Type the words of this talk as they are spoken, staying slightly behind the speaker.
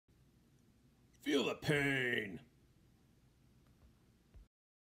Feel the pain.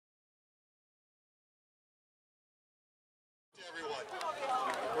 Everyone,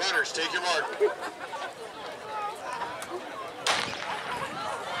 runners, take your mark.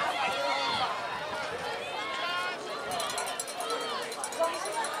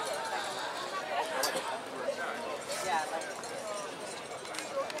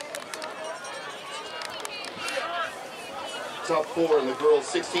 Top 4 in the girls'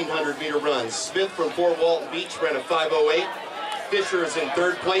 1,600-meter run. Smith from Fort Walton Beach ran a 5:08. Fisher is in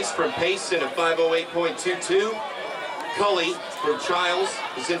 3rd place from Pace in a 5:08.22. Cully from Childs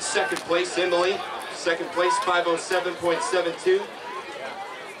is in 2nd place. Emily, 2nd place, 5:07.72.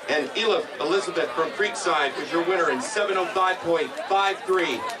 And Elizabeth from Creekside was your winner in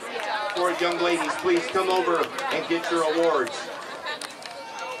 7:05.53. 4 young ladies, please come over and get your awards.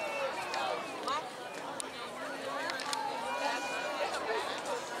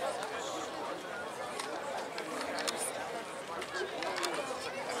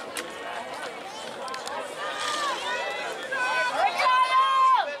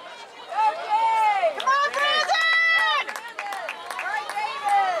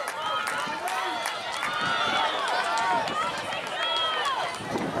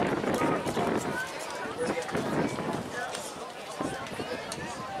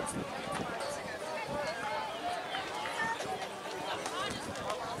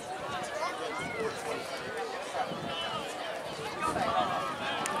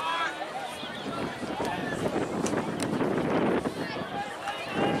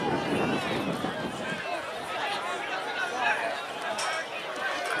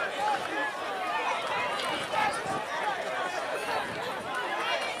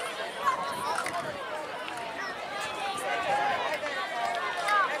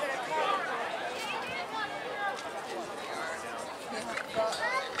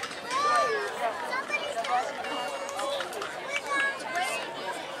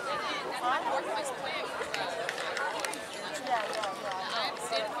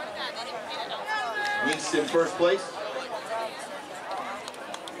 Weeks in 1st place.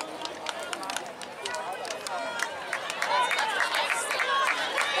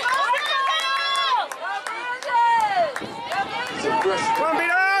 He's a freshman. Come on,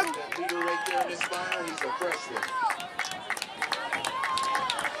 B-Dog! That leader right there in this fire, he's a freshman.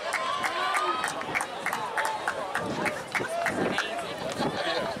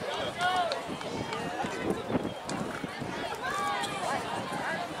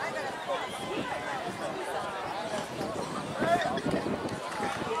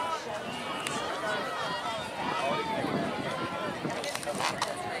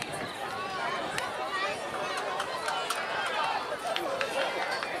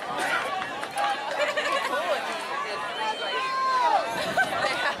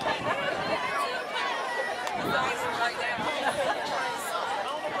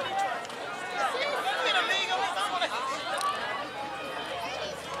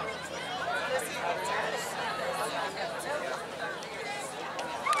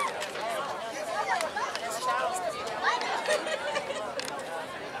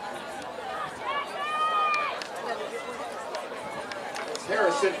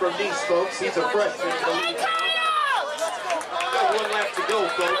 Harrison from Nice, folks. He's a freshman. Got 1 lap to go,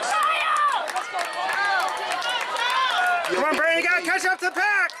 folks. Come on, Brandon, you gotta catch up to the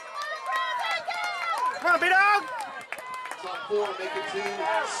pack! Come on, B-Dog! Top 4 make it to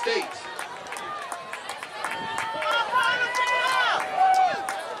state.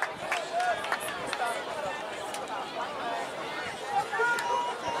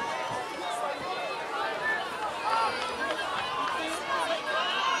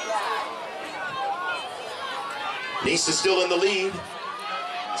 Nice is still in the lead.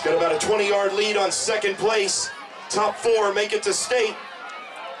 He's got about a 20-yard lead on 2nd place. Top 4 make it to state.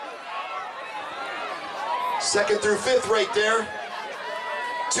 2nd through 5th right there.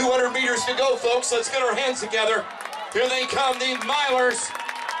 200 meters to go, folks. Let's get our hands together. Here they come, the milers.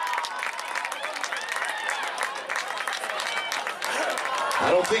 I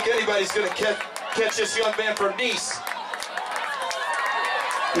don't think anybody's going to catch this young man from Nice.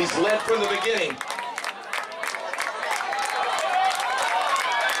 He's led from the beginning.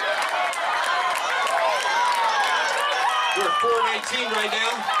 We're at 4:19 right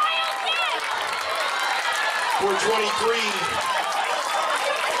now. 4:23.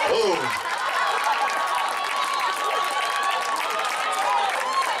 Boom.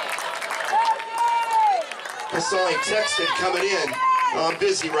 I saw him texted coming in. I'm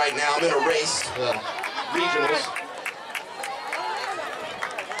busy right now. I'm in a race. Regionals.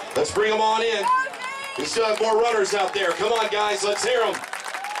 Let's bring them on in. We still have more runners out there. Come on, guys. Let's hear them.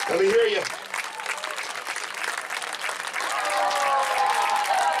 Let me hear you.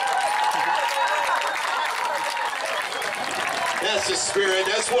 That's the spirit.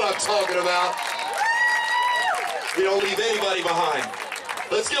 That's what I'm talking about. You don't leave anybody behind.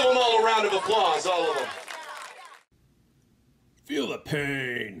 Let's give them all a round of applause, all of them. Feel the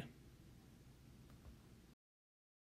pain.